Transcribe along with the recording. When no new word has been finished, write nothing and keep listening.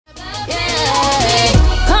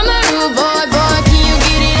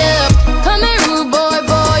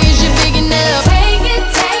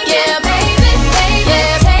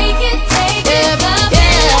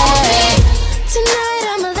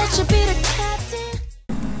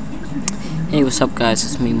Hey, what's up guys,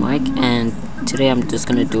 it's me Mike, and today I'm just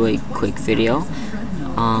gonna do a quick video.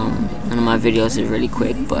 None of my videos are really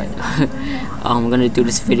quick, but I'm gonna do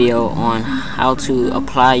this video on how to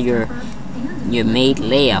apply your made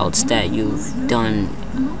layouts that you've done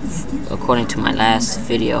according to my last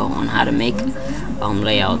video on how to make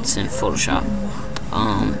layouts in Photoshop.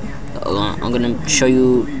 I'm gonna show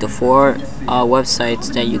you the 4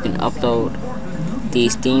 websites that you can upload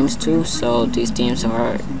these themes to. So these themes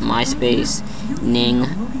are MySpace, Ning,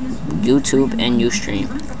 YouTube, and Ustream.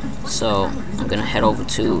 So I'm gonna head over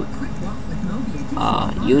to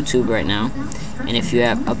YouTube right now, and if you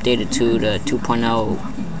have updated to the 2.0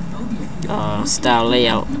 style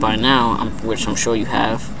layout by now, which I'm sure you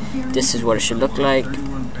have, this is what it should look like.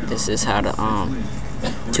 This is how the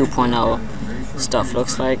 2.0 stuff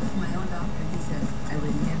looks like.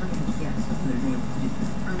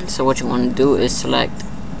 So what you want to do is select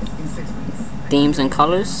themes and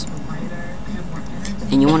colors,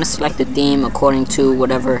 and you want to select the theme according to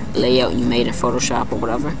whatever layout you made in Photoshop or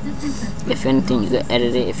whatever. If anything, you can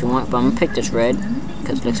edit it if you want, but I'm gonna pick this red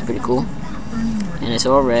because it looks pretty cool and it's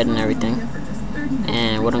all red and everything.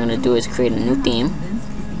 And what I'm gonna do is create a new theme,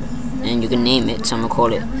 and you can name it. So I'm gonna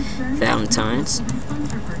call it Valentine's.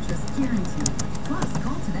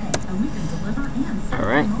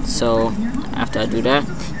 Alright, so after I do that,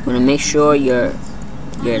 you want to make sure your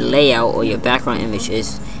layout or your background image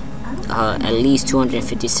is at least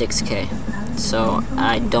 256K. So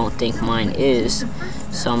I don't think mine is,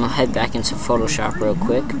 so I'm gonna head back into Photoshop real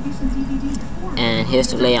quick, and here's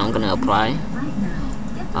the layout I'm gonna apply.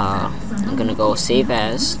 I'm gonna go save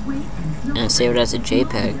as, and save it as a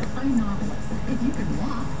JPEG,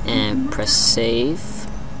 and press save,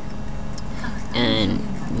 and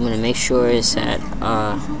I'm gonna make sure it's at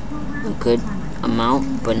a good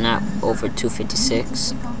amount, but not over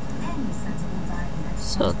 256.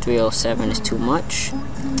 So 307 is too much,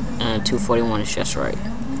 and 241 is just right.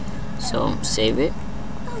 So save it,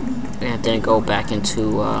 and then go back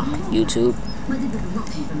into YouTube.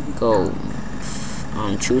 Go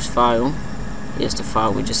choose file. Here's the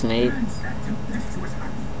file we just made,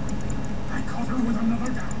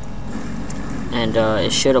 and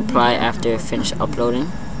it should apply after it finished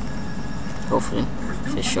uploading. Hopefully,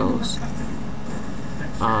 if it shows.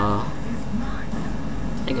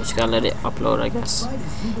 I guess you gotta let it upload, I guess.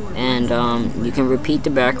 And you can repeat the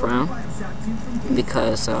background,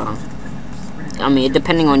 because I mean,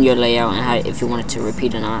 depending on your layout and how, if you want it to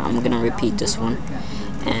repeat or not. I'm gonna repeat this one,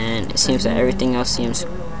 and it seems that everything else seems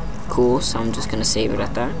cool, so I'm just gonna save it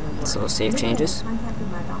at that. So save changes,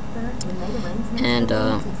 and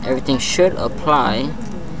everything should apply.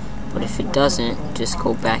 But if it doesn't, just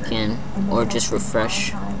go back in or just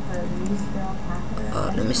refresh.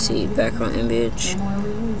 Let me see, background image.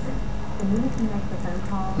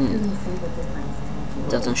 It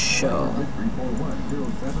doesn't show.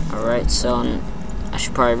 Alright, so I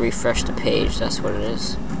should probably refresh the page. That's what it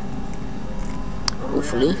is.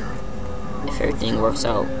 Hopefully, if everything works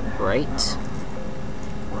out right.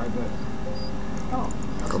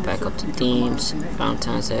 Go back up to themes,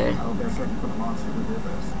 Valentine's Day. I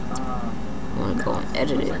want to go and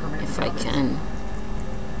edit it if I can.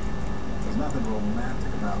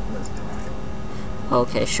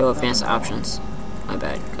 Okay, show advanced options. My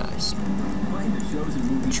bad, guys.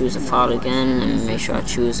 Choose a file again, and make sure I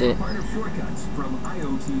choose it.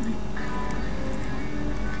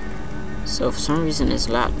 So for some reason it's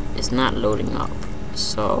not loading up.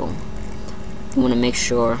 So you want to make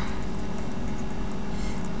sure.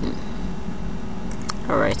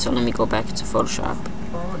 Alright, so let me go back into Photoshop.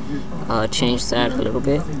 Change that a little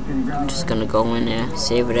bit. I'm just gonna go in there,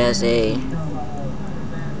 save it as a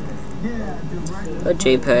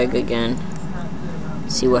JPEG again.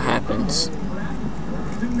 See what happens.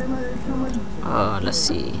 Let's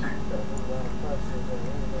see.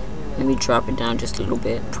 Let me drop it down just a little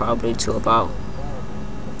bit, probably to about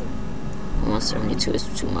 172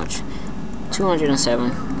 is too much.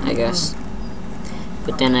 207, I guess.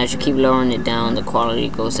 But then as you keep lowering it down, the quality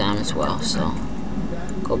goes down as well. So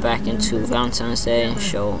go back into Valentine's Day,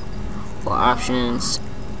 show for options.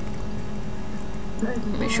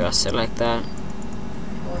 Make sure I select that.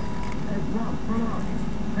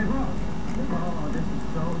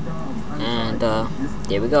 And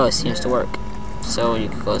there we go, it seems to work. So you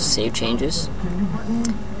can go save changes,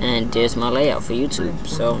 and there's my layout for YouTube.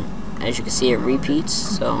 So as you can see, it repeats,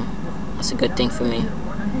 so that's a good thing for me.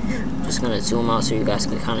 Just gonna zoom out so you guys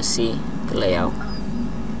can kind of see the layout.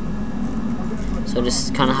 So this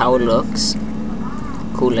is kind of how it looks.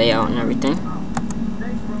 Cool layout and everything.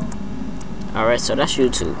 Alright, so that's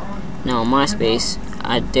YouTube. Now on MySpace,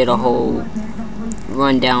 I did a whole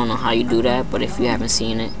rundown on how you do that, but if you haven't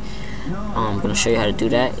seen it, I'm going to show you how to do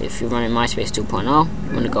that. If you're running MySpace 2.0,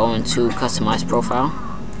 you're going to go into customize profile,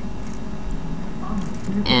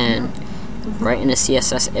 and right in the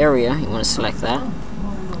CSS area you want to select that,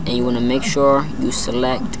 and you want to make sure you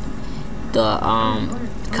select the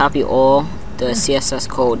copy all the CSS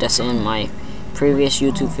code that's in my previous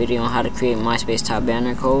YouTube video on how to create MySpace top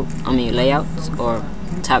banner layouts or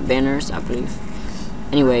top banners, I believe.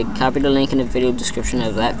 Anyway, copy the link in the video description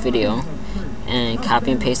of that video and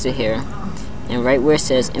copy and paste it here, and right where it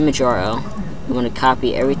says image URL, you want to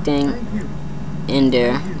copy everything in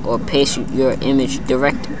there, or paste your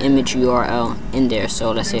direct image URL in there.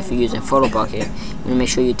 So let's say if you're using PhotoBucket, you want to make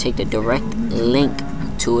sure you take the direct link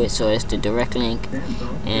to it, so it's the direct link,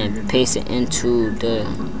 and paste it into the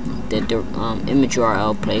image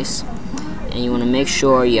URL place. And you want to make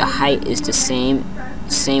sure your height is the same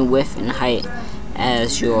width and height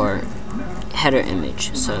as your header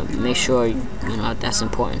image, so make sure you know that's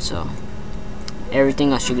important. So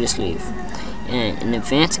everything else you can just leave. And in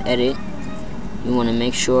advanced edit, you want to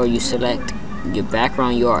make sure you select your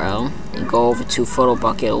background URL and go over to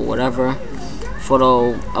PhotoBucket or whatever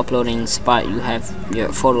photo uploading spot you have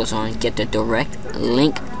your photos on, get the direct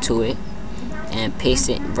link to it and paste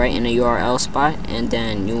it right in the URL spot, and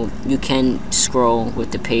then you can scroll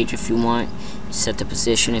with the page if you want, set the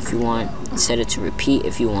position if you want, set it to repeat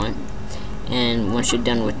if you want. And once you're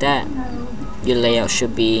done with that, your layout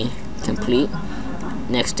should be complete.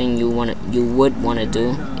 Next thing you would want to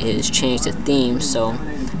do is change the theme. So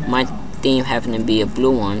my theme happened to be a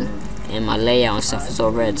blue one, and my layout and stuff is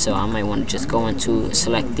all red, so I might want to just go into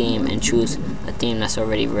select theme and choose a theme that's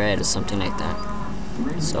already red or something like that.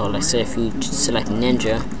 So let's say if you select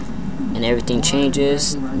Ninja and everything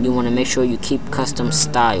changes, you want to make sure you keep custom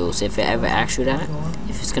styles if it ever asks you that.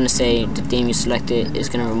 If it's going to say the theme you selected is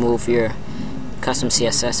going to remove your custom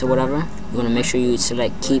CSS or whatever, you want to make sure you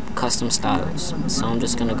select keep custom styles. So I'm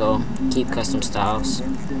just going to go keep custom styles,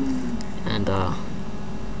 and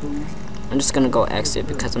I'm just going to go exit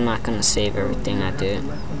because I'm not going to save everything I did.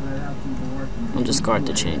 I'll discard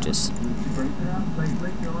the changes.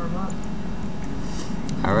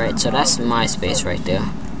 Alright, so that's MySpace right there.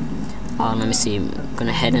 Let me see, I'm going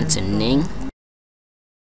to head into Ning.